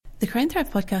The Create and Thrive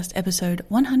Podcast, episode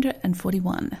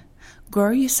 141,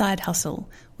 Grow Your Side Hustle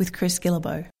with Chris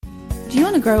Guillebeau. Do you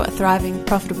want to grow a thriving,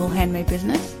 profitable handmade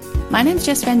business? My name's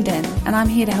Jess Van Den, and I'm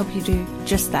here to help you do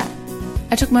just that.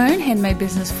 I took my own handmade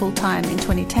business full-time in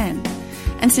 2010,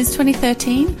 and since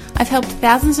 2013, I've helped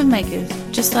thousands of makers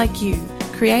just like you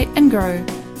create and grow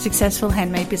successful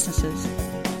handmade businesses.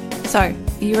 So,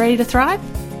 are you ready to thrive?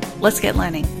 Let's get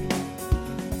learning.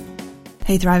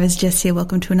 Hey Thrivers, Jess here.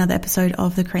 Welcome to another episode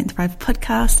of the Create and Thrive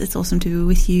podcast. It's awesome to be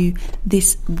with you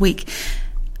this week.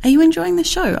 Are you enjoying the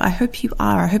show? I hope you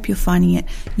are. I hope you're finding it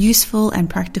useful and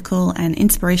practical and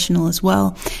inspirational as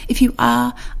well. If you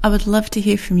are, I would love to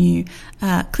hear from you.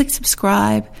 Click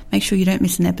subscribe. Make sure you don't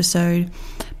miss an episode.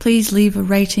 Please leave a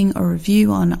rating or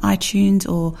review on iTunes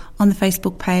or on the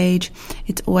Facebook page.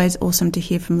 It's always awesome to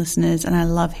hear from listeners, and I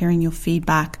love hearing your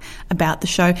feedback about the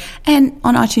show. And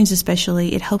on iTunes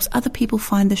especially, it helps other people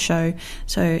find the show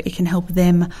so it can help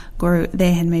them grow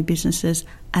their handmade businesses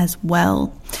as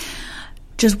well.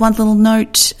 Just one little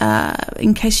note,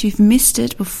 in case you've missed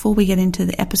it before we get into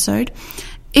the episode.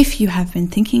 If you have been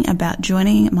thinking about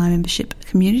joining my membership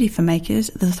community for makers,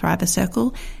 the Thriver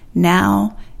Circle,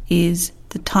 now is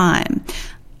the time.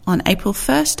 On April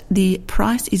 1st, the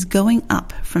price is going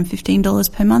up from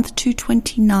 $15 per month to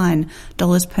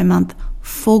 $29 per month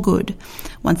for good.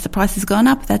 Once the price has gone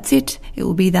up, that's it. It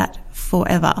will be that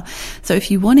forever. So if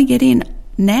you want to get in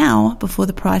now before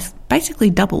the price basically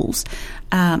doubles,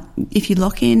 if you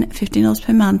lock in $15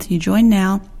 per month, you join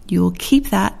now, you will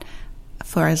keep that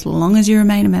for as long as you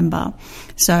remain a member.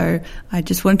 So I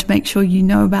just wanted to make sure you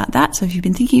know about that. So if you've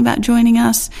been thinking about joining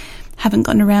us, haven't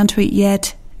gotten around to it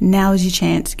yet, now is your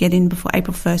chance. Get in before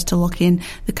April 1st to lock in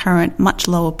the current much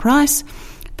lower price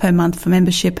per month for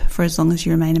membership for as long as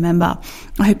you remain a member.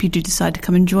 I hope you do decide to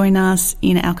come and join us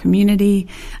in our community.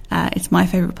 It's my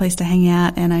favorite place to hang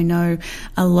out, and I know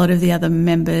a lot of the other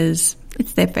members,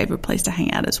 it's their favorite place to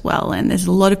hang out as well. And there's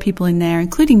a lot of people in there,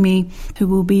 including me, who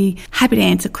will be happy to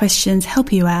answer questions,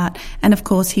 help you out, and of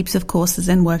course, heaps of courses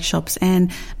and workshops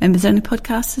and members-only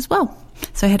podcasts as well.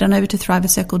 So head on over to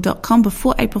thrivercircle.com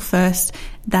before April 1st.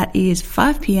 That is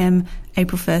 5 p.m.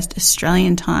 April 1st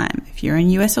Australian time. If you're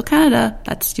in US or Canada,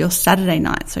 that's your Saturday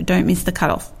night, so don't miss the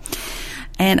cutoff.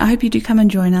 And I hope you do come and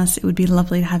join us. It would be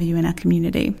lovely to have you in our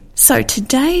community. So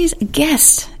today's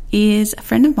guest is a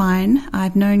friend of mine.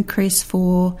 I've known Chris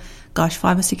for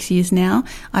 5 or 6 years now.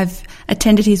 I've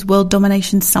attended his World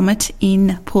Domination Summit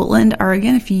in Portland,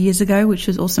 Oregon a few years ago, which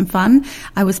was awesome fun.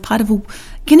 I was part of a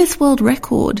Guinness World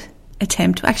Record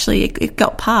attempt. Actually, it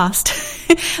got past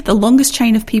the longest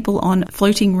chain of people on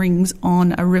floating rings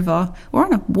on a river or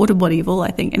on a water body of all, I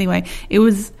think. Anyway, it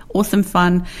was awesome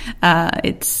fun.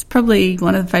 It's probably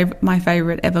one of my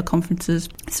favorite ever conferences.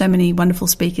 So many wonderful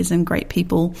speakers and great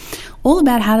people, all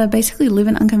about how to basically live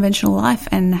an unconventional life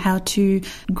and how to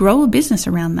grow a business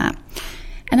around that.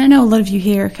 And I know a lot of you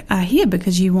here are here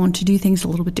because you want to do things a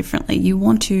little bit differently. You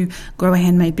want to grow a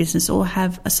handmade business or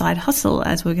have a side hustle,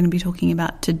 as we're going to be talking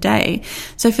about today.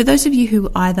 So for those of you who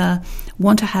either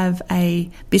want to have a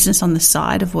business on the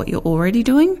side of what you're already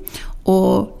doing,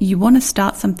 or you want to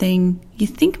start something, you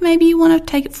think maybe you want to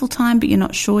take it full time, but you're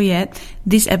not sure yet,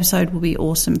 this episode will be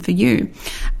awesome for you.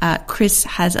 Chris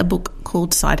has a book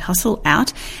called Side Hustle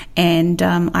out, and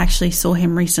I actually saw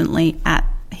him recently at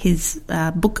his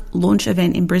book launch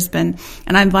event in Brisbane,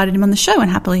 and I invited him on the show, and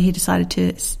happily he decided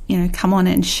to come on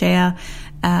and share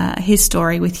his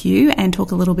story with you and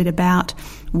talk a little bit about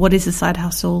what is a side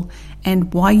hustle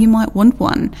and why you might want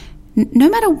one, no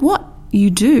matter what you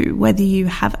do, whether you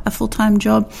have a full-time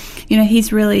job.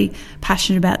 He's really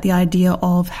passionate about the idea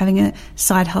of having a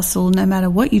side hustle no matter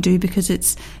what you do, because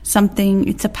it's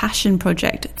a passion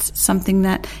project. It's something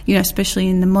that, especially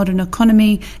in the modern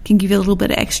economy, can give you a little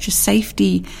bit of extra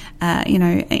safety,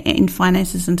 in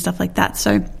finances and stuff like that.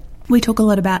 So we talk a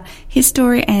lot about his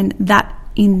story and that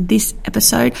in this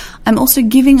episode. I'm also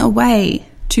giving away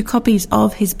 2 copies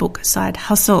of his book, Side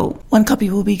Hustle. 1 copy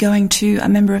will be going to a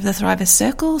member of the Thriver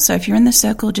Circle. So if you're in the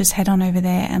circle, just head on over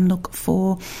there and look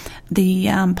for the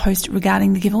post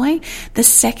regarding the giveaway. The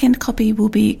 2nd copy will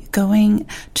be going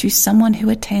to someone who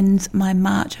attends my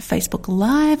March Facebook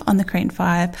Live on the Create and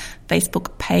Thrive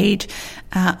Facebook page.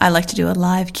 I like to do a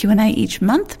live Q&A each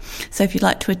month. So if you'd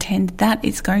like to attend that,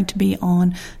 it's going to be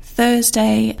on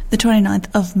Thursday, the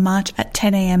 29th of March at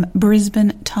 10 a.m.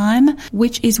 Brisbane time,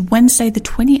 which is Wednesday, the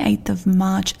 28th of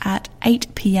March at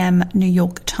 8 p.m. New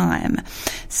York time.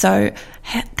 So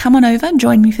come on over,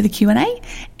 join me for the Q&A,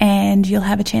 and you'll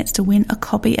have a chance to win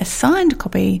a signed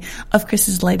copy of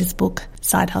Chris's latest book,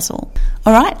 Side Hustle.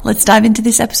 All right, let's dive into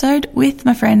this episode with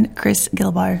my friend Chris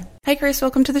Guillebeau. Hey Chris,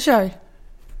 welcome to the show.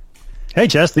 Hey,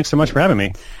 Jess, thanks so much for having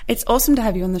me. It's awesome to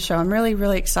have you on the show. I'm really,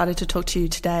 really excited to talk to you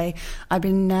today. I've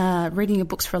been reading your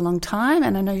books for a long time,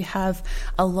 and I know you have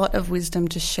a lot of wisdom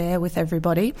to share with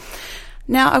everybody.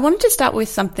 Now, I wanted to start with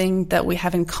something that we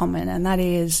have in common, and that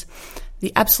is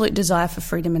the absolute desire for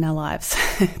freedom in our lives.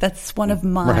 That's one of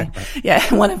my,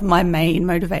 one of my main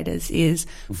motivators is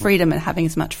freedom and having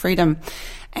as much freedom.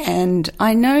 And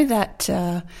I know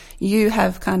that you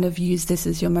have kind of used this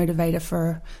as your motivator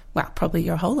for, probably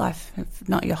your whole life, if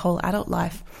not your whole adult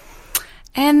life.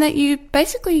 And that you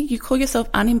call yourself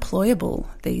unemployable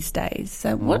these days.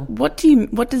 So what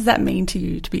does that mean to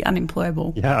you, to be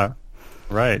unemployable? Yeah.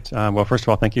 Right. Well, first of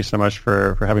all, thank you so much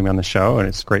for having me on the show, and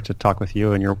it's great to talk with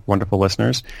you and your wonderful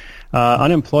listeners.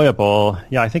 Unemployable,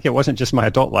 I think it wasn't just my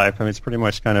adult life. I mean, it's pretty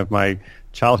much kind of my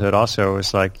childhood also. It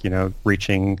was like,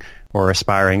 reaching or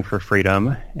aspiring for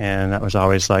freedom, and that was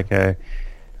always like a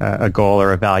goal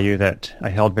or a value that I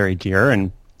held very dear.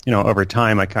 And, over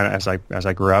time, I kind of, as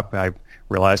I grew up, I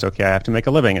realized, okay, I have to make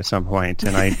a living at some point.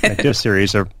 And I did a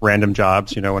series of random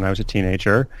jobs, when I was a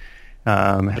teenager.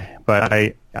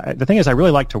 But the thing is, I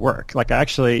really like to work. Like, I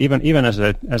actually, even as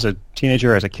a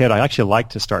teenager, as a kid, I actually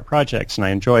liked to start projects, and I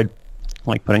enjoyed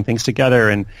like putting things together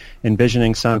and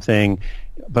envisioning something.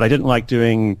 But I didn't like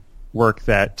doing work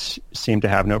that seemed to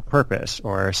have no purpose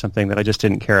or something that I just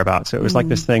didn't care about. So it was like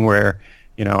this thing where,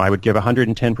 I would give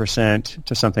 110%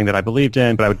 to something that I believed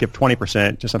in, but I would give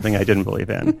 20% to something I didn't believe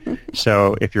in.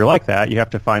 So if you're like that, you have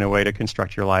to find a way to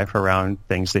construct your life around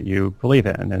things that you believe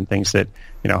in and things that,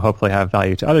 hopefully have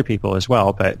value to other people as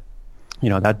well. But,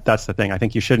 that's the thing. I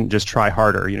think you shouldn't just try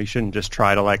harder. You shouldn't just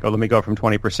try to let me go from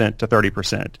 20% to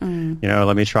 30%.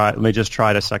 Let me just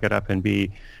try to suck it up and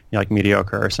be like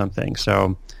mediocre or something.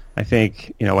 So I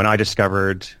think, when I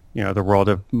discovered the world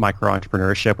of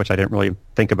micro-entrepreneurship, which I didn't really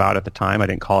think about at the time. I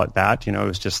didn't call it that. It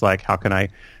was just like, how can I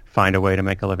find a way to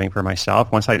make a living for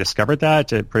myself? Once I discovered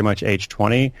that at pretty much age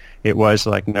 20, it was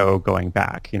like no going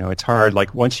back. It's hard.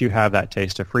 Like, once you have that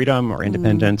taste of freedom or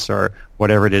independence or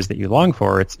whatever it is that you long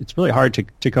for, it's really hard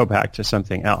to go back to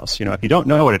something else. If you don't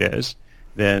know what it is,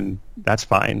 then that's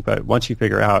fine. But once you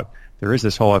figure out there is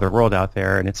this whole other world out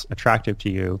there and it's attractive to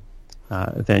you,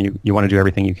 then you want to do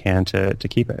everything you can to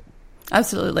keep it.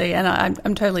 Absolutely, and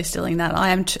I'm totally stealing that.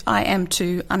 I am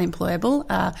too unemployable.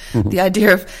 The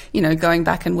idea of going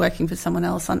back and working for someone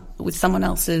else with someone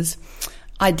else's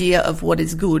idea of what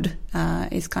is good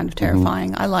is kind of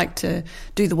terrifying. I like to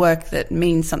do the work that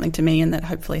means something to me and that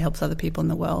hopefully helps other people in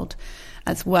the world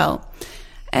as well.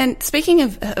 And speaking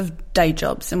of day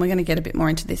jobs, and we're going to get a bit more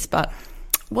into this, but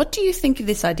what do you think of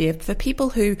this idea for people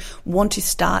who want to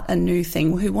start a new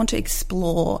thing, who want to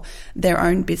explore their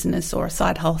own business or a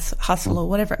side hustle or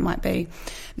whatever it might be?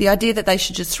 The idea that they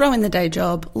should just throw in the day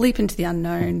job, leap into the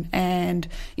unknown, and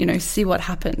see what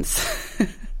happens.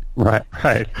 Right.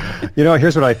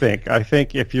 Here's what I think. I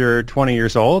think if you're 20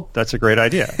 years old, that's a great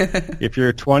idea. If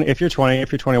you're 20, if you're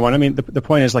 21, I mean, the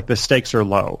point is, like, the stakes are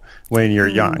low when you're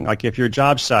young. Like, if your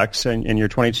job sucks and you're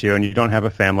 22 and you don't have a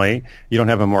family, you don't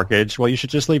have a mortgage, well, you should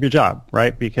just leave your job,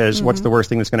 right? Because what's the worst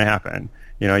thing that's going to happen?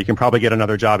 You can probably get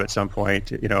another job at some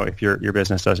point, if your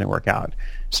business doesn't work out.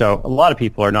 So a lot of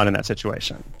people are not in that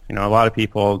situation. A lot of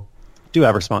people do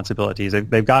have responsibilities.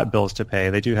 They've got bills to pay.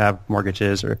 They do have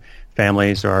mortgages or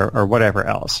families or whatever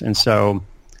else. And so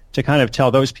to kind of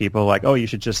tell those people, like, oh, you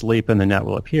should just leap and the net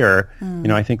will appear,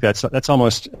 I think that's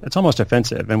almost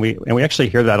offensive. And we actually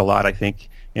hear that a lot, I think,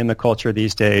 in the culture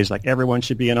these days. Like, everyone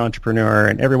should be an entrepreneur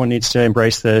and everyone needs to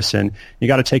embrace this, and you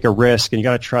got to take a risk and you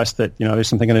got to trust that, there's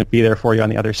something going to be there for you on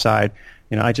the other side.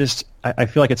 I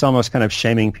feel like it's almost kind of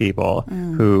shaming people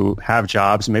who have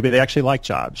jobs. Maybe they actually like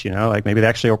jobs, like maybe they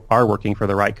actually are working for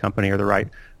the right company or the right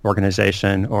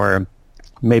organization, or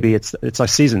maybe it's a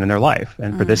season in their life.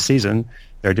 And for this season,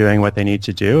 they're doing what they need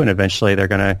to do, and eventually they're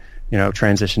going to,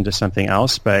 transition to something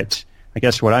else. But I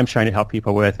guess what I'm trying to help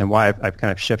people with, and why I've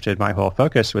kind of shifted my whole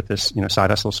focus with this, Side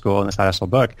Hustle School and the Side Hustle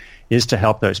book, is to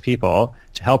help those people,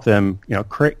 to help them,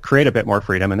 create a bit more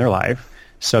freedom in their life,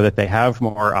 so that they have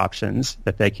more options,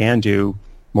 that they can do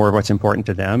more of what's important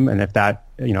to them. And if that,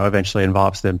 eventually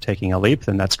involves them taking a leap,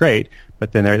 then that's great.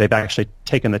 But then they've actually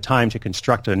taken the time to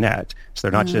construct a net. So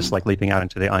they're not just like leaping out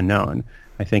into the unknown.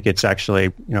 I think it's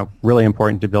actually, really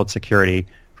important to build security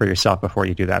for yourself before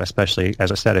you do that, especially,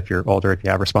 as I said, if you're older, if you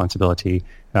have responsibility,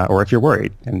 or if you're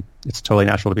worried. And it's totally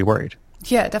natural to be worried.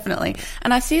 Yeah, definitely.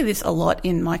 And I see this a lot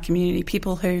in my community,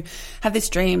 people who have this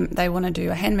dream, they want to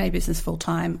do a handmade business full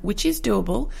time, which is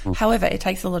doable. However, it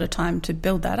takes a lot of time to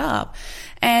build that up.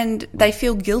 And they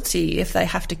feel guilty if they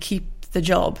have to keep the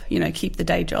job, keep the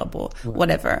day job or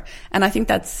whatever. And I think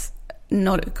that's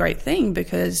not a great thing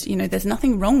because, there's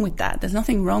nothing wrong with that. There's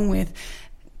nothing wrong with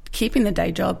keeping the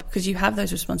day job because you have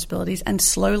those responsibilities and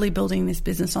slowly building this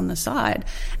business on the side.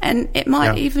 And it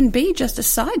might even be just a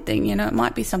side thing, it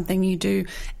might be something you do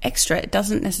extra. It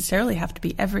doesn't necessarily have to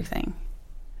be everything.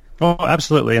 Oh,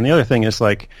 absolutely. And the other thing is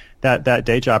like that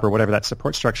day job or whatever that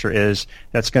support structure is,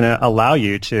 that's going to allow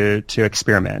you to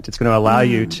experiment. It's going to allow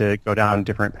you to go down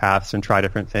different paths and try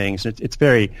different things. It's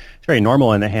very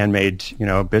normal in the handmade,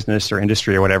 business or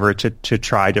industry or whatever to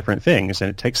try different things.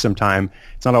 And it takes some time.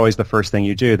 It's not always the first thing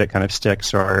you do that kind of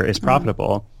sticks or is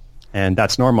profitable. And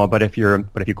that's normal. But if you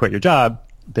quit your job,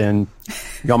 then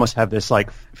you almost have this like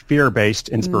fear-based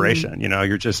inspiration.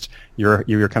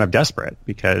 You're kind of desperate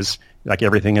because like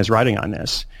everything is riding on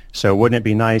this. So wouldn't it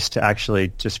be nice to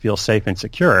actually just feel safe and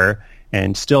secure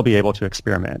and still be able to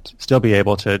experiment, still be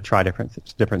able to try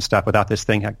different stuff without this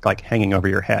thing like hanging over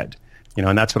your head?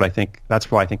 And that's what I think.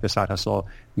 That's why I think the side hustle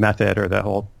method or the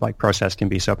whole like process can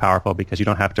be so powerful because you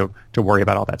don't have to worry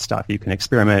about all that stuff. You can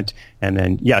experiment, and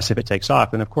then yes, if it takes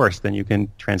off, then of course, then you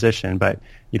can transition. But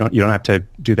you don't have to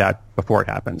do that before it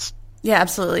happens. Yeah,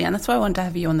 absolutely. And that's why I wanted to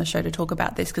have you on the show to talk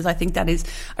about this, because I think that is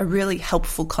a really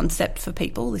helpful concept for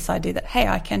people, this idea that, hey,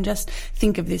 I can just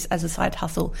think of this as a side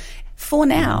hustle for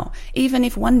now, even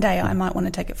if one day I might want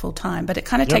to take it full time. But it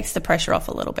kind of takes the pressure off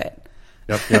a little bit.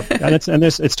 Yep. And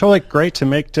it's totally great to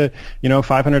make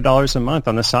 $500 a month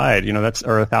on the side, that's,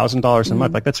 or $1,000 a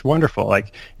month. Like that's wonderful.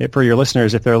 Like for your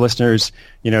listeners, if there are listeners,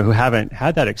 who haven't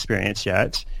had that experience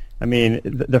yet, I mean,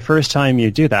 the first time you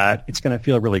do that, it's going to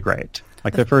feel really great.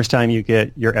 Like the first time you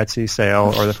get your Etsy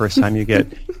sale or the first time you get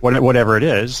whatever it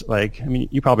is, like, I mean,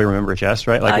 you probably remember, Jess,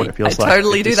 right? Like what it feels like. I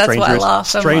totally do. That's why I laugh.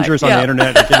 Strangers on the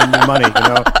internet are giving me money,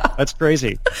 that's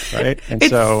crazy, right? And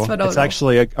so it's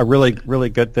actually a really, really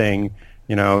good thing,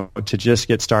 to just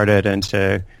get started and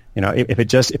to, if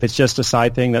it's just a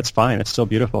side thing, that's fine. It's still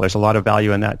beautiful. There's a lot of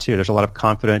value in that too. There's a lot of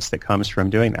confidence that comes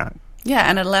from doing that. Yeah,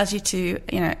 and it allows you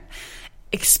to,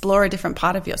 explore a different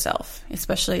part of yourself,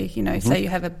 especially, say you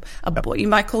have you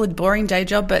might call it a boring day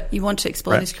job, but you want to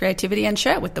explore this creativity and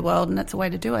share it with the world, and that's a way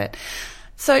to do it.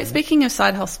 So speaking of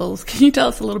side hustles, can you tell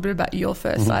us a little bit about your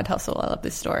first side hustle? I love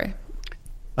this story.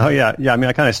 Oh, yeah. I mean,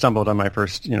 I kind of stumbled on my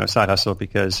first, side hustle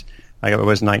because I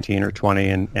was 19 or 20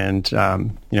 and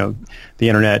the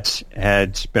internet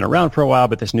had been around for a while,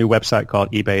 but this new website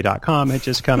called eBay.com had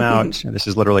just come out. This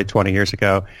is literally 20 years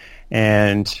ago.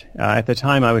 And at the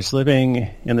time, I was living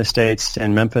in the States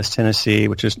in Memphis, Tennessee,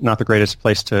 which is not the greatest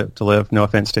place to live. No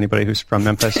offense to anybody who's from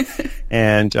Memphis.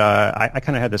 And I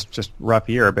kind of had this just rough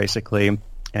year, basically.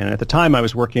 And at the time, I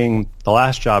was working the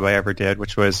last job I ever did,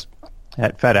 which was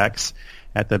at FedEx,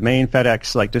 at the main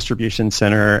FedEx like distribution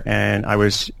center. And I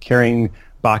was carrying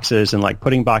boxes and like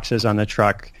putting boxes on the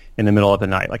truck in the middle of the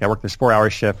night. Like I worked this 4-hour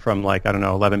shift from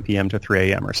 11 p.m. to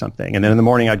 3 a.m. or something. And then in the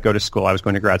morning I'd go to school. I was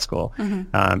going to grad school.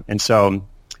 And so,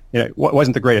 it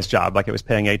wasn't the greatest job. Like it was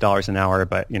paying $8 an hour,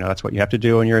 but that's what you have to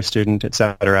do when you're a student, et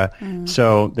cetera.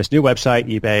 So this new website,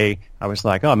 eBay, I was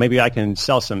like, oh, maybe I can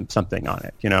sell something on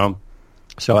it,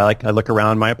 So I look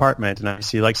around my apartment and I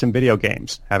see like some video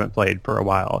games, haven't played for a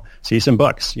while, see some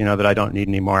books, that I don't need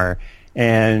anymore.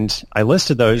 And I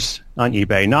listed those on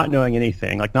eBay, not knowing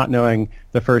anything, like not knowing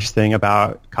the first thing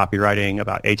about copywriting,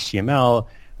 about HTML,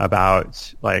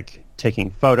 about like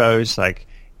taking photos, like,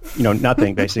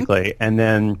 nothing basically. And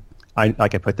then I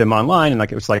put them online and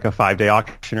like it was like a 5-day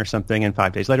auction or something. And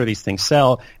 5 days later, these things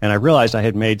sell. And I realized I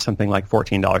had made something like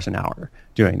 $14 an hour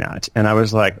doing that. And I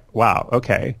was like, wow,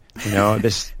 okay,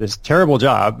 this terrible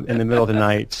job in the middle of the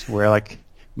night where like,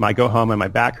 I go home and my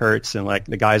back hurts and like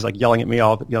the guy's like yelling at me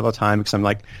all the time because I'm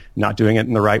like not doing it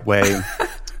in the right way.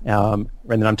 And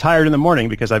then I'm tired in the morning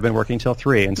because I've been working till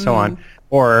 3 and so on.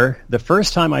 Or the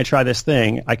first time I try this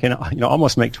thing, I can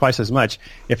almost make twice as much.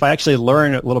 If I actually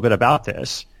learn a little bit about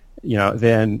this,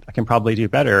 then I can probably do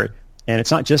better. And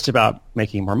it's not just about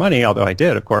making more money, although I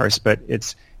did, of course, but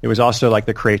it was also like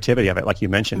the creativity of it, like you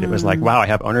mentioned. It was like, wow, I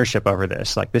have ownership over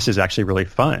this. Like this is actually really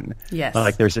fun. Yes.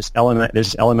 Like there's this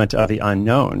element of the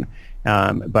unknown.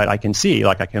 But I can see,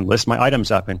 like I can list my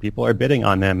items up and people are bidding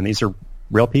on them and these are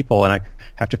real people and I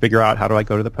have to figure out how do I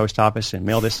go to the post office and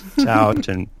mail this out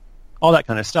and all that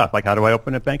kind of stuff. Like how do I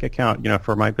open a bank account,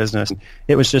 for my business?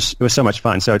 It was so much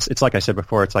fun. So it's like I said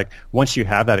before, it's like once you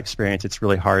have that experience, it's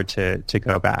really hard to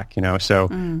go back, So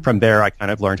from there, I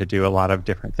kind of learned to do a lot of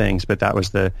different things, but that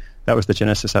was the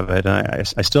genesis of it. And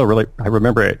I still I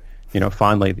remember it,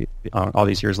 fondly all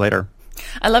these years later.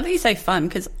 I love that you say fun,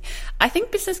 because I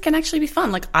think business can actually be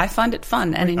fun. Like, I find it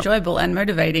fun and enjoyable and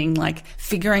motivating, like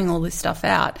figuring all this stuff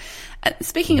out.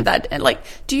 Speaking of that, like,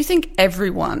 do you think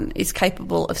everyone is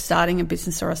capable of starting a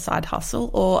business or a side hustle,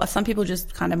 or are some people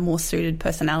just kind of more suited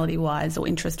personality-wise or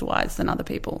interest-wise than other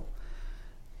people?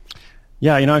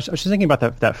 Yeah, I was just thinking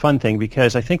about that fun thing,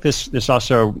 because I think this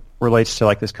also relates to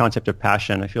like this concept of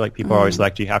passion. I feel like people are always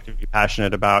like, do you have to be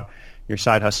passionate about your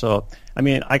side hustle? I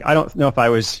mean, I don't know if I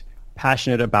was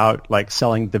passionate about like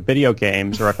selling the video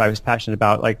games, or if I was passionate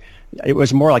about like, it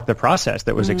was more like the process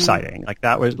that was exciting. Like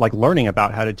that was like learning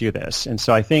about how to do this. And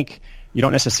so I think you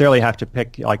don't necessarily have to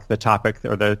pick like the topic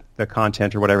or the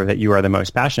content or whatever that you are the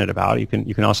most passionate about. You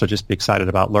can also just be excited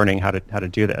about learning how to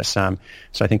do this. So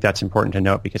I think that's important to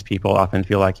note, because people often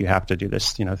feel like you have to do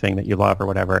this, thing that you love or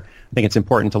whatever. I think it's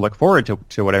important to look forward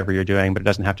to whatever you're doing, but it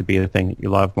doesn't have to be the thing that you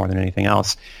love more than anything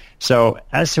else. So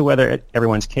as to whether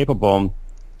everyone's capable,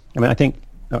 I mean, I think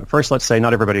first, let's say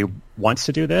not everybody wants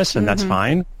to do this, and that's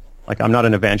fine. Like, I'm not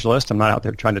an evangelist. I'm not out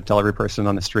there trying to tell every person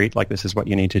on the street, like, this is what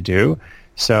you need to do.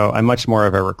 So I'm much more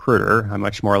of a recruiter. I'm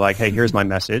much more like, hey, here's my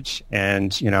message.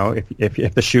 And,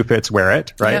 if the shoe fits, wear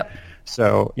it, right? Yep.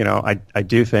 So, I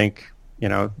do think,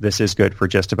 this is good for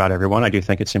just about everyone. I do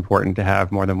think it's important to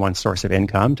have more than one source of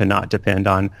income, to not depend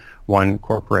on one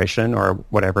corporation or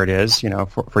whatever it is,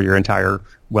 for your entire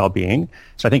well-being.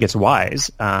 So I think it's wise,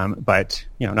 but,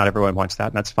 not everyone wants that,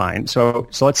 and that's fine. So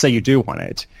let's say you do want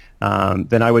it.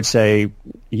 Then I would say,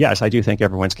 yes, I do think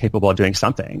everyone's capable of doing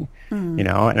something,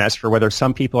 and as for whether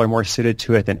some people are more suited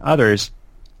to it than others,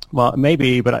 well,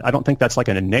 maybe, but I don't think that's like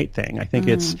an innate thing. I think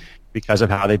it's because of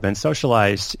how they've been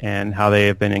socialized and how they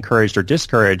have been encouraged or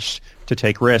discouraged to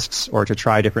take risks or to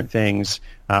try different things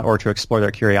or to explore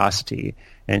their curiosity.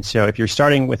 And so if you're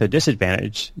starting with a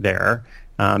disadvantage there,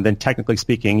 then technically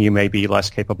speaking, you may be less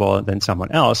capable than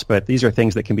someone else, but these are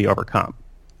things that can be overcome.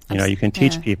 You can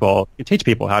teach people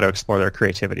how to explore their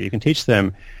creativity. You can teach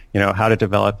them, how to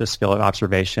develop the skill of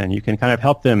observation. You can kind of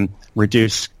help them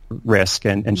reduce risk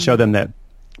and show them that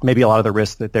maybe a lot of the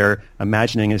risk that they're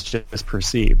imagining is just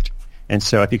perceived. And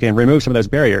so if you can remove some of those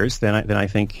barriers, then I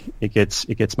think it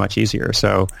gets much easier.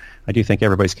 So I do think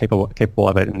everybody's capable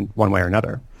of it in one way or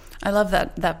another. I love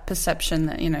that perception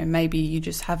that, maybe you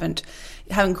just haven't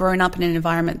grown up in an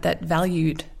environment that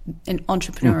valued an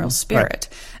entrepreneurial spirit,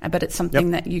 right. But it's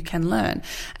something that you can learn.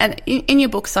 And in your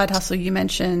book, Side Hustle, you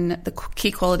mention the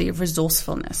key quality of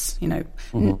resourcefulness,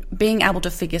 being able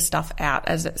to figure stuff out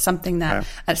as something that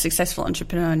a successful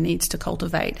entrepreneur needs to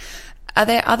cultivate. Are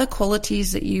there other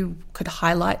qualities that you could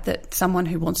highlight that someone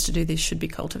who wants to do this should be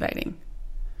cultivating?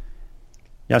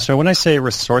 Yeah, so when I say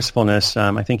resourcefulness,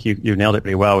 I think you nailed it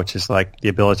pretty well, which is like the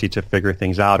ability to figure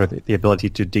things out, or the ability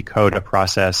to decode a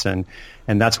process. And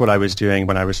that's what I was doing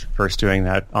when I was first doing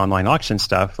that online auction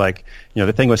stuff. Like,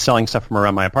 the thing with selling stuff from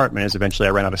around my apartment is eventually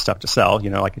I ran out of stuff to sell.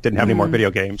 Like, I didn't have any more video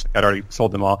games. I'd already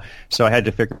sold them all. So I had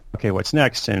to figure, okay, what's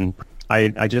next? And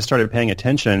I just started paying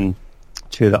attention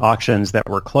to the auctions that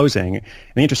were closing. And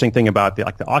the interesting thing about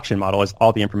the auction model is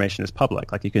all the information is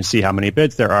public. Like, you can see how many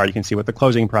bids there are, you can see what the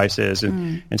closing price is,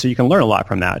 and so you can learn a lot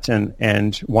from that.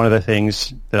 And one of the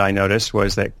things that I noticed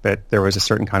was that there was a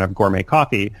certain kind of gourmet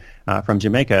coffee from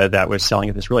Jamaica that was selling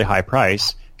at this really high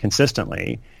price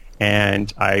consistently,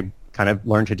 and I kind of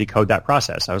learned to decode that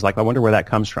process. I was like, I wonder where that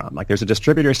comes from. Like, there's a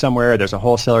distributor somewhere, there's a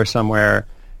wholesaler somewhere,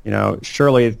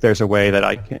 surely there's a way that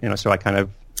I can, so I kind of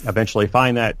eventually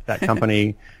find that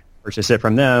company, purchase it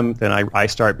from them, then I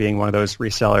start being one of those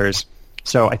resellers.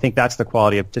 So I think that's the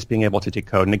quality of just being able to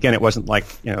decode. And again, it wasn't like,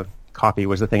 coffee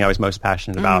was the thing I was most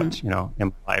passionate about, in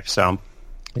my life. So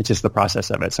it's just the process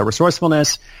of it. So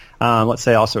resourcefulness, let's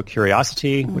say also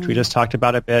curiosity, which we just talked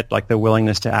about a bit, like the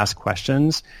willingness to ask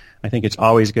questions. I think it's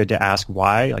always good to ask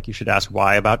why. Like, you should ask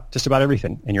why about just about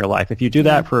everything in your life. If you do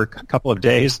that for a couple of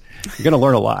days, you're going to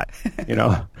learn a lot. You're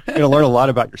going to learn a lot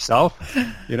about yourself.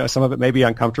 Some of it may be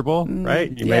uncomfortable,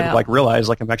 right? You may realize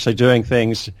I'm actually doing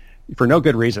things for no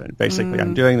good reason. Basically,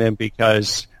 I'm doing them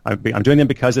because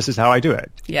this is how I do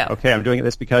it. Yeah. Okay, I'm doing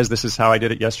this because this is how I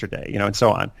did it yesterday. And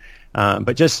so on.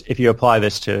 But just if you apply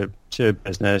this to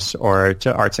business or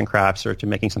to arts and crafts or to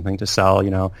making something to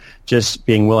sell, just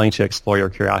being willing to explore your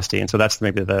curiosity. And so that's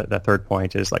maybe the third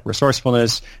point is like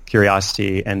resourcefulness,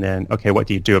 curiosity, and then, okay, what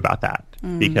do you do about that?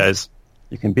 Because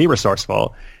you can be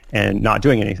resourceful and not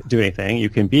do anything. You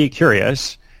can be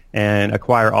curious and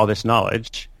acquire all this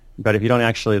knowledge. But if you don't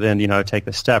actually then, take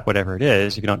the step, whatever it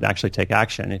is, if you don't actually take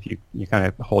action, if you kind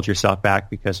of hold yourself back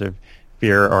because of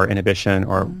fear or inhibition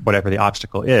or whatever the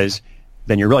obstacle is,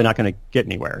 then you're really not going to get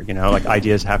anywhere. Like,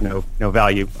 ideas have no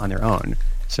value on their own.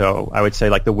 So I would say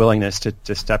like the willingness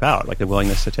to step out, like the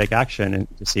willingness to take action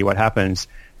and to see what happens,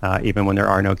 even when there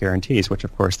are no guarantees, which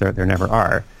of course there never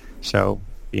are. So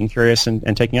being curious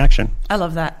and taking action. I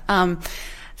love that.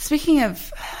 Speaking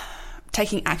of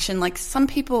taking action, like some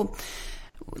people,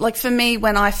 like for me,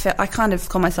 when I kind of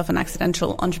call myself an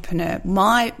accidental entrepreneur.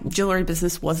 My jewelry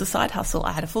business was a side hustle.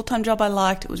 I had a full-time job I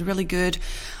liked. It was really good.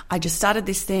 I just started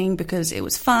this thing because it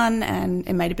was fun and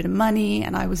it made a bit of money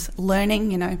and I was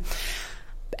learning, and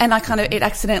it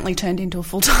accidentally turned into a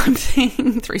full-time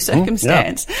thing through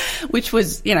circumstance, which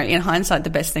was, in hindsight, the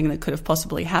best thing that could have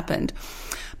possibly happened.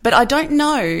 But I don't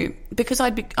know, because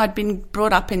I'd been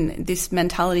brought up in this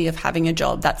mentality of having a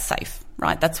job that's safe,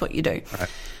 right? That's what you do. Right.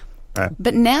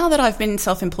 But now that I've been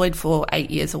self-employed for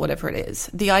 8 years or whatever it is,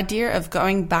 the idea of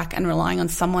going back and relying on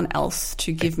someone else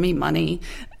to give me money,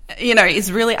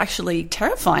 is really actually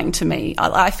terrifying to me.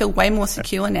 I feel way more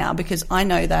secure now because I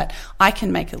know that I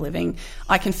can make a living,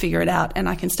 I can figure it out, and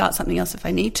I can start something else if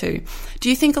I need to. Do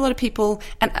you think a lot of people,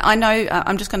 and I know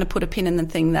I'm just going to put a pin in the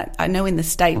thing that I know in the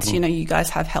States, you guys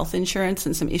have health insurance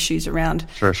and some issues around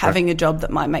having a job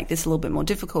that might make this a little bit more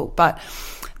difficult, but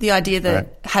the idea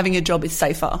that having a job is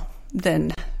safer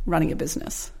than running a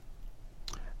business.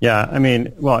 Yeah,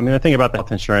 the thing about the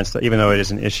health insurance, even though it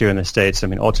is an issue in the States,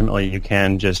 ultimately you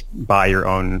can just buy your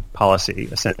own policy,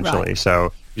 essentially. Right. So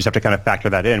you just have to kind of factor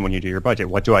that in when you do your budget.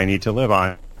 What do I need to live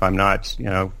on if I'm not,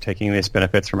 taking these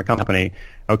benefits from a company?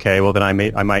 Okay, well then I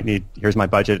might need, here's my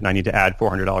budget and I need to add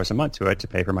 $400 a month to it to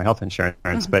pay for my health insurance.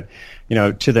 Mm-hmm.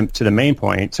 But, to the main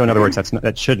point, so in other words,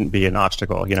 that shouldn't be an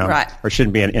obstacle, or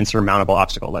shouldn't be an insurmountable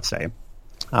obstacle, let's say.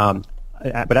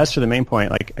 But as to the main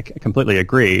point, like I completely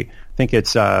agree. I think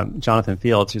it's Jonathan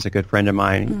Fields, who's a good friend of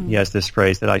mine. Mm. He has this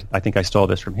phrase that I think I stole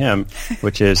this from him,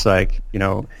 which is like,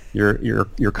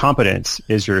 your competence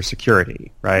is your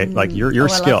security, right? Like your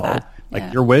skill,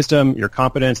 like your wisdom, your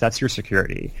competence, that's your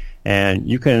security, and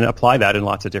you can apply that in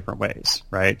lots of different ways,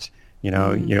 right?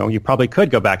 You probably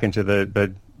could go back into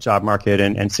the job market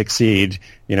and succeed,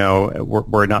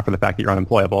 were it not for the fact that you're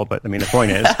unemployable. But the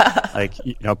point is,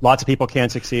 lots of people can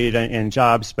succeed in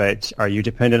jobs, but are you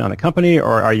dependent on the company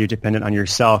or are you dependent on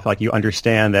yourself? Like you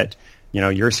understand that,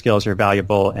 your skills are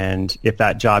valuable, and if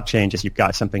that job changes, you've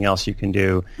got something else you can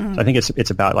do. Mm. So I think it's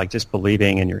about like just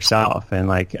believing in yourself. And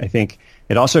like, I think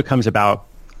it also comes about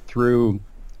through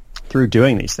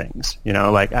doing these things,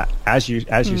 as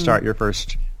you start your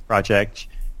first project,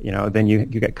 then you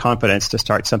get confidence to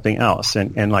start something else.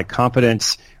 And like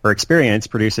confidence or experience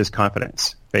produces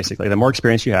confidence, basically. The more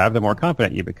experience you have, the more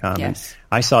confident you become. Yes. And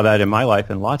I saw that in my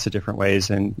life in lots of different ways,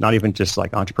 and not even just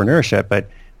like entrepreneurship, but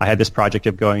I had this project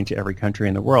of going to every country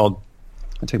in the world.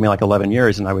 It took me like 11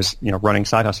 years, and I was, running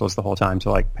side hustles the whole time to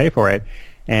like pay for it.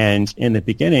 And in the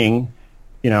beginning,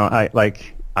 I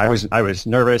was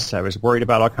nervous. I was worried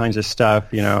about all kinds of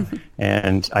stuff,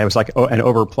 and I was like an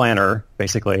over planner,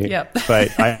 basically. Yep.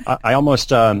 But I almost,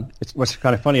 what's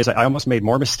kind of funny is I almost made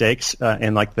more mistakes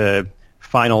in like the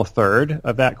final third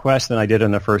of that quest than I did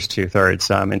in the first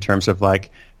 2/3, in terms of like,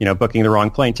 booking the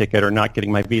wrong plane ticket or not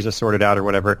getting my visa sorted out or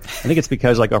whatever. I think it's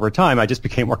because like over time I just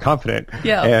became more confident.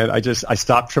 Yeah. And I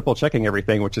stopped triple checking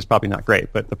everything, which is probably not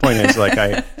great. But the point is like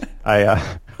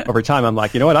I over time I'm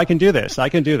like, I can do this.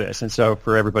 And so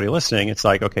for everybody listening, it's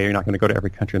like, okay, you're not going to go to every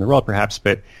country in the world perhaps,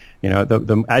 but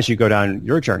as you go down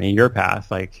your journey, your path,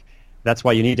 like that's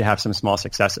why you need to have some small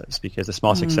successes, because the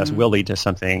small success will lead to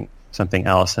something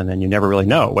else, and then you never really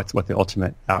know what the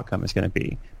ultimate outcome is going to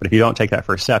be. But if you don't take that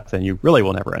first step, then you really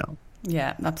will never know.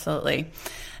 Yeah, absolutely.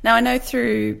 Now, I know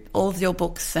through all of your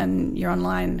books and your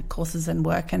online courses and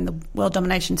work and the World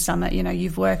Domination Summit,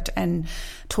 you've worked and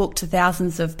talked to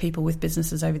thousands of people with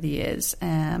businesses over the years.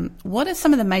 What are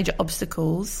some of the major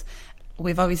obstacles?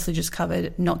 We've obviously just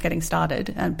covered not getting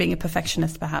started and being a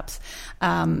perfectionist, perhaps,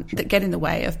 that get in the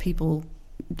way of people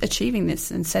achieving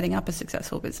this and setting up a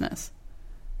successful business.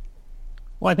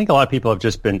 Well, I think a lot of people have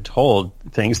just been told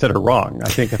things that are wrong. I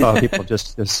think a lot of people have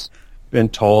just been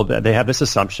told that they have this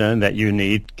assumption that you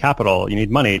need capital, you need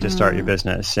money to start your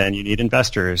business, and you need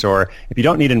investors. Or if you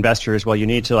don't need investors, well, you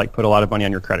need to like put a lot of money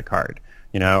on your credit card,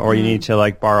 or you need to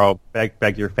like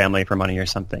beg your family for money or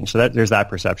something. So there's that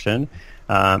perception.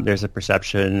 There's a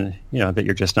perception, that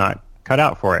you're just not cut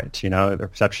out for it. The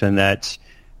perception that,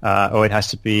 it has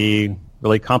to be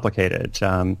really complicated.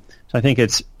 So I think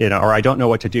it's, or I don't know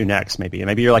what to do next, maybe.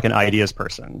 Maybe you're like an ideas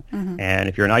person. Mm-hmm. And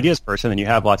if you're an ideas person, then you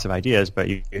have lots of ideas, but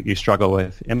you struggle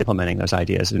with implementing those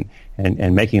ideas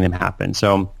and making them happen.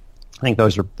 So I think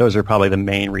those are probably the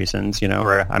main reasons,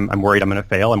 where I'm worried I'm going to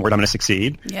fail. I'm worried I'm going to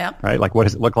succeed. Yeah. Right? Like, what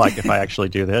does it look like if I actually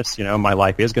do this? My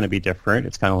life is going to be different.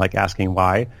 It's kind of like asking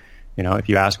why. If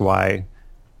you ask why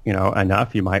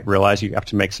enough, you might realize you have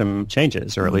to make some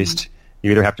changes, or at least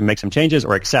you either have to make some changes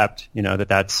or accept,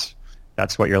 that's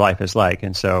what your life is like.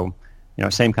 And so,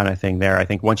 same kind of thing there. I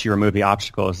think once you remove the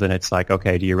obstacles, then it's like,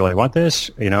 okay, do you really want this?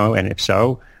 And if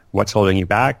so, what's holding you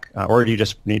back? Or do you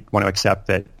just want to accept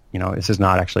that, this is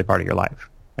not actually part of your life?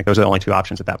 Like, those are the only two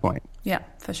options at that point. Yeah,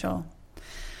 for sure.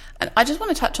 And I just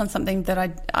want to touch on something that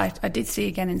I did see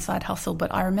again in Side Hustle,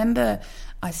 but I remember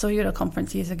I saw you at a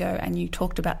conference years ago and you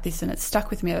talked about this, and it's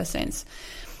stuck with me ever since.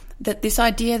 That this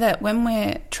idea that when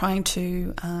we're trying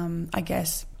to,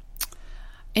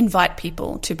 invite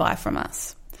people to buy from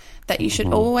us, that you should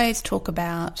always talk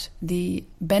about the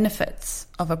benefits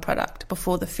of a product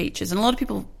before the features. And a lot of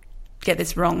people get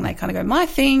this wrong. They kind of go, my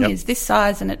thing is this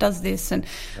size and it does this. And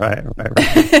right.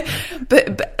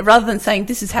 but rather than saying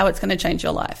this is how it's going to change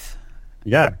your life.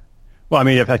 Yeah. Well, I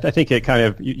mean, I think it kind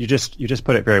of, you just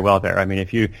put it very well there. I mean,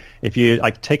 if you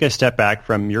like take a step back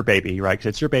from your baby, right? Because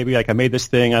it's your baby. Like, I made this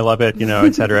thing, I love it,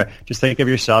 et cetera. Just think of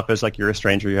yourself as like you're a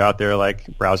stranger. You're out there like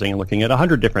browsing and looking at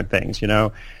 100 different things.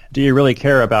 Do you really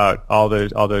care about all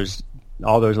those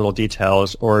little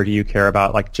details, or do you care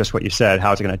about like just what you said?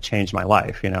 How is it going to change my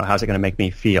life? How's it going to make me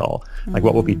feel? Like,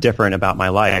 what will be different about my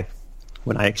life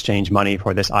when I exchange money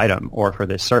for this item or for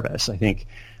this service? I think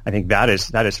that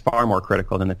is far more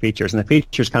critical than the features, and the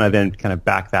features kind of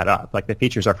back that up. Like, the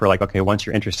features are for like, okay, once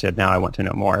you're interested, now I want to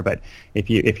know more. But if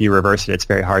you reverse it, it's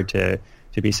very hard to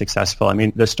be successful. I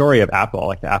mean, the story of Apple,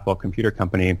 like the Apple computer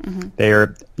company, they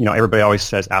are, everybody always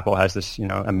says Apple has this,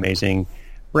 amazing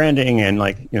branding, and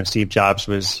like, Steve Jobs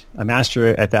was a master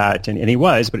at that, and he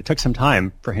was, but it took some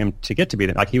time for him to get to be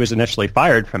that. Like, he was initially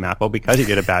fired from Apple because he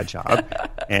did a bad job,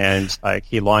 and like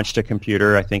he launched a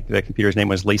computer. I think the computer's name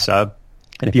was Lisa.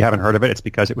 And if you haven't heard of it, it's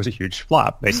because it was a huge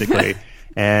flop, basically.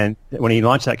 And when he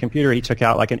launched that computer, he took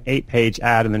out like an 8-page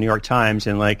ad in the New York Times,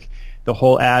 and like the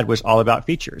whole ad was all about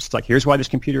features. It's like, here's why this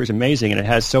computer is amazing, and it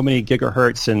has so many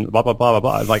gigahertz and blah, blah, blah,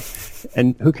 blah, blah. Like,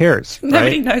 and who cares?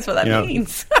 Nobody knows what that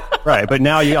means. Right. But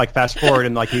now you like fast forward,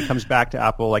 and like he comes back to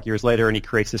Apple like years later, and he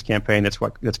creates this campaign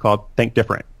that's called Think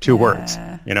Different. 2 words,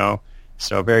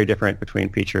 So very different between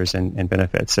features and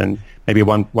benefits. And maybe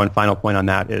one final point on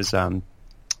that is,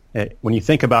 when you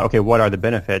think about, okay, what are the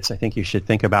benefits, I think you should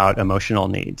think about emotional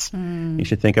needs. You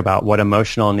should think about what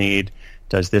emotional need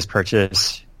does this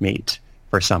purchase meet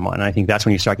for someone. And I think that's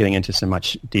when you start getting into some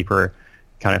much deeper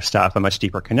kind of stuff, a much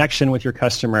deeper connection with your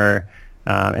customer.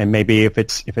 And maybe if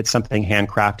it's something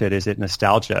handcrafted, is it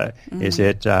nostalgia? Is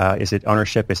it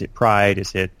ownership? Is it pride?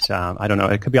 Is it, I don't know,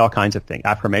 it could be all kinds of things,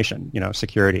 affirmation,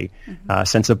 security,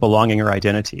 sense of belonging or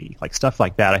identity, like stuff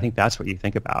like that. I think that's what you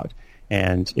think about.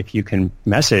 And if you can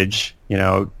message,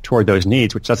 toward those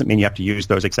needs, which doesn't mean you have to use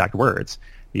those exact words,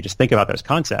 you just think about those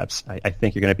concepts, I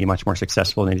think you're going to be much more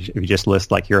successful than if you just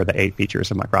list like, here are the 8 features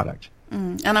of my product.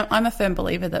 And I'm a firm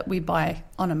believer that we buy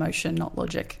on emotion, not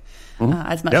logic.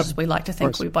 As much as we like to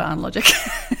think we buy on logic.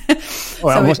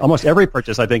 Well, almost every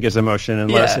purchase, I think, is emotion,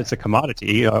 unless it's a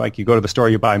commodity. Like you go to the store,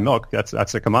 you buy milk,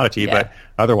 that's a commodity. Yeah. But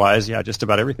otherwise, just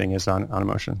about everything is on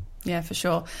emotion. Yeah, for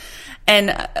sure. And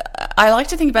I like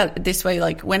to think about it this way,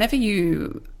 like whenever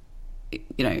you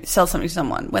sell something to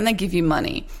someone, when they give you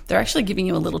money, they're actually giving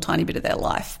you a little tiny bit of their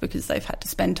life because they've had to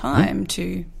spend time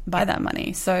to buy that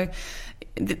money. So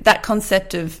that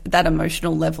concept of that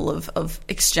emotional level of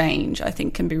exchange, I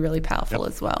think, can be really powerful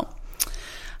as well.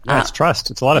 Yeah, it's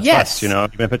trust. It's a lot of trust, even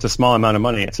if it's a small amount of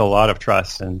money, it's a lot of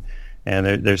trust. And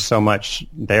there's so much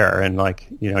there. And like,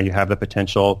 you have the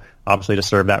potential, obviously, to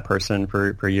serve that person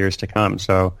for years to come.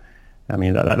 So, I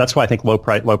mean, that's why I think low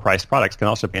price products can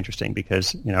also be interesting,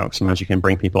 because, sometimes you can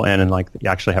bring people in and like you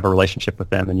actually have a relationship with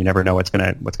them, and you never know what's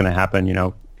going to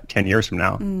happen, 10 years from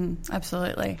now.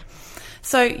 Absolutely.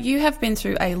 So you have been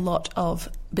through a lot of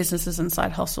businesses and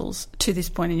side hustles to this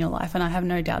point in your life, and I have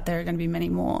no doubt there are going to be many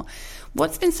more.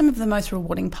 What's been some of the most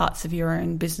rewarding parts of your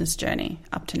own business journey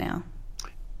up to now?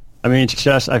 I mean,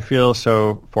 I feel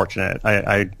so fortunate.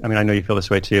 I mean, I know you feel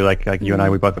this way too. Like you and I,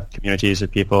 we both have communities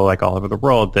of people like all over the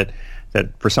world that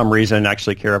for some reason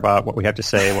actually care about what we have to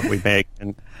say, what we make,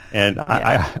 and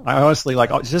I honestly, like,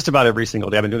 just about every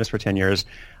single day. I've been doing this for 10 years.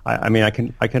 I mean, I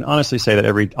can honestly say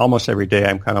that almost every day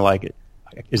I'm kind of like,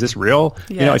 is this real?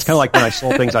 Yes. It's kind of like when I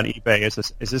sold things on eBay.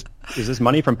 Is this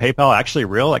money from PayPal actually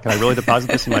real? Like, can I really deposit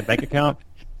this in my bank account?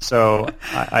 So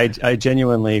I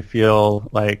genuinely feel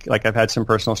like I've had some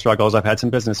personal struggles. I've had some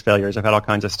business failures. I've had all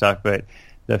kinds of stuff. But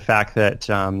the fact that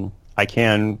I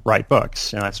can write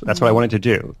books, and that's what I wanted to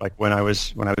do. Like when I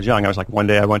was young, I was like, one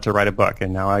day I want to write a book,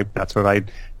 and now that's what I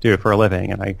do for a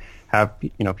living. And I have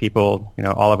people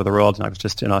all over the world. And I was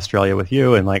just in Australia with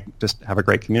you, and like just have a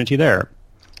great community there.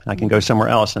 I can go somewhere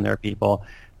else, and there are people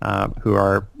who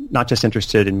are not just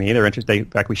interested in me, they're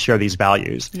interested. Like we share these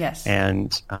values. Yes.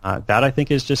 And that I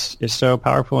think is so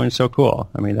powerful and so cool.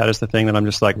 I mean, that is the thing that I'm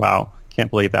just like, wow, can't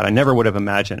believe that. I never would have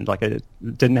imagined. Like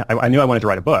I knew I wanted to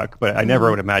write a book, but I never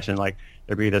would imagine like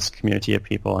there'd be this community of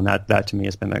people, and that to me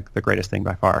has been the greatest thing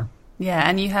by far. Yeah,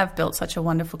 and you have built such a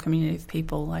wonderful community of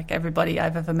people. Like everybody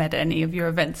I've ever met at any of your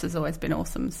events has always been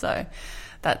awesome. So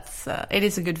that's it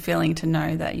is a good feeling to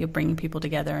know that you're bringing people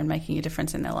together and making a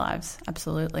difference in their lives.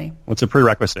 Absolutely. Well, it's a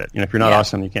prerequisite. If you're not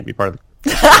awesome, you can't be part of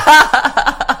the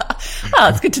Oh,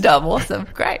 it's good to know I'm awesome.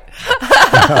 Great.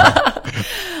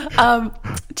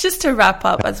 Just to wrap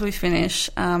up as we finish,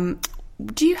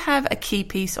 do you have a key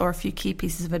piece or a few key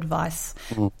pieces of advice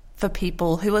for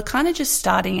people who are kind of just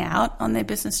starting out on their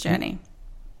business journey?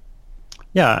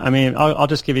 Yeah, I mean, I'll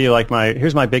just give you like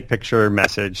here's my big picture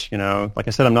message. Like I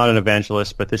said, I'm not an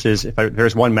evangelist, but this is,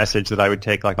 there's one message that I would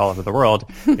take like all over the world,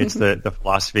 it's the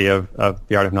philosophy of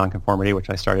the art of nonconformity, which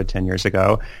I started 10 years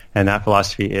ago. And that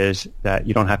philosophy is that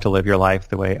you don't have to live your life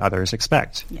the way others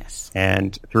expect. Yes.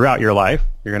 And throughout your life,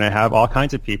 you're going to have all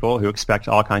kinds of people who expect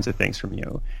all kinds of things from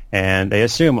you. And they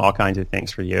assume all kinds of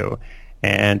things for you.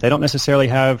 And they don't necessarily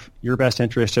have your best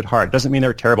interest at heart. Doesn't mean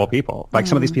they're terrible people. Like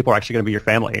some of these people are actually going to be your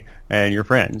family and your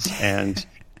friends. And,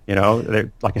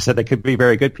 like I said, they could be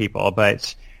very good people,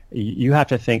 but you have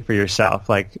to think for yourself,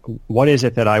 like, what is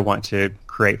it that I want to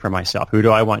create for myself? Who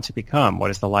do I want to become? What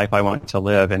is the life I want to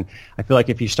live? And I feel like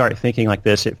if you start thinking like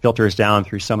this, it filters down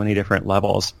through so many different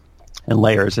levels and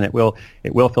layers, and it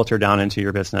will filter down into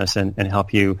your business and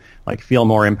help you like feel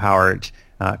more empowered,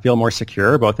 feel more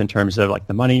secure, both in terms of like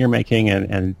the money you're making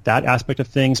and that aspect of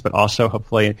things, but also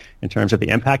hopefully in terms of the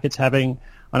impact it's having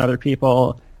on other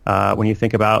people. When you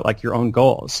think about like your own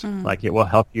goals, like it will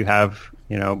help you have,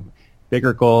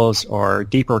 bigger goals or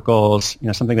deeper goals,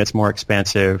 something that's more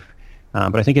expansive.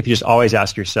 But I think if you just always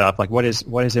ask yourself, like, what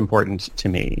is important to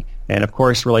me? And of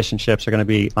course, relationships are going to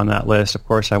be on that list. Of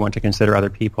course, I want to consider other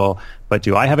people, but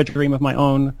do I have a dream of my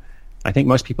own? I think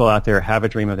most people out there have a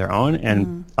dream of their own,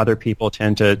 and other people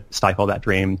tend to stifle that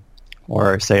dream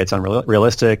or say it's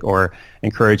unrealistic or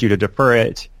encourage you to defer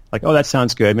it. Like, oh, that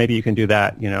sounds good. Maybe you can do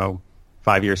that,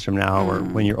 5 years from now or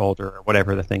when you're older or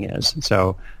whatever the thing is.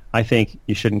 So I think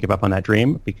you shouldn't give up on that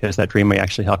dream, because that dream may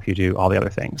actually help you do all the other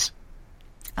things.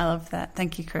 I love that.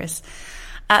 Thank you, Chris.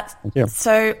 Thank you.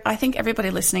 So I think everybody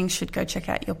listening should go check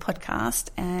out your podcast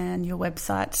and your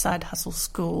website, Side Hustle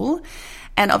School.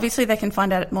 And obviously they can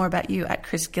find out more about you at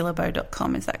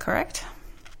chrisguillebeau.com. Is that correct?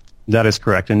 That is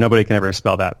correct. And nobody can ever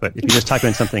spell that. But if you just type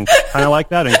in something kind of like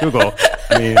that in Google,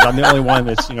 I mean, I'm the only one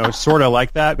that's, sort of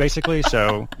like that, basically.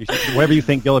 So whatever you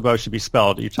think Guillebeau should be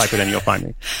spelled, you type it in, you'll find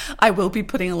me. I will be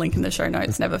putting a link in the show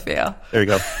notes, never fear. There you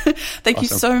go. Thank you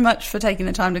so much for taking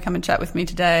the time to come and chat with me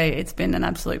today. It's been an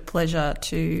absolute pleasure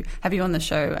to have you on the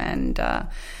show and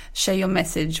share your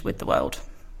message with the world.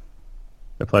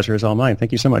 The pleasure is all mine.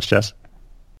 Thank you so much, Jess.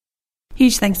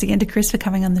 Huge thanks again to Chris for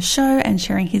coming on the show and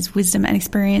sharing his wisdom and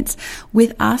experience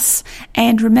with us.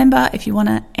 And remember, if you want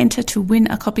to enter to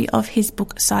win a copy of his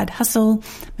book, Side Hustle,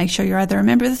 make sure you're either a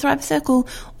member of the Thrive Circle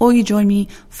or you join me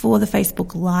for the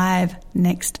Facebook Live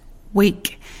next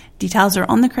week. Details are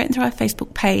on the Create and Thrive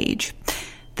Facebook page.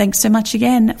 Thanks so much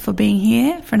again for being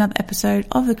here for another episode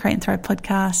of the Create and Thrive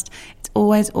podcast. It's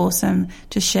always awesome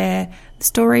to share the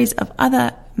stories of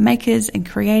other makers and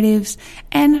creatives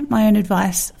and my own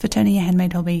advice for turning your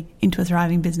handmade hobby into a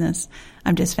thriving business.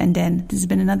 I'm Jess Van Den. This has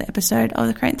been another episode of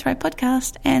the Create and Thrive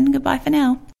podcast, and goodbye for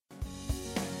now.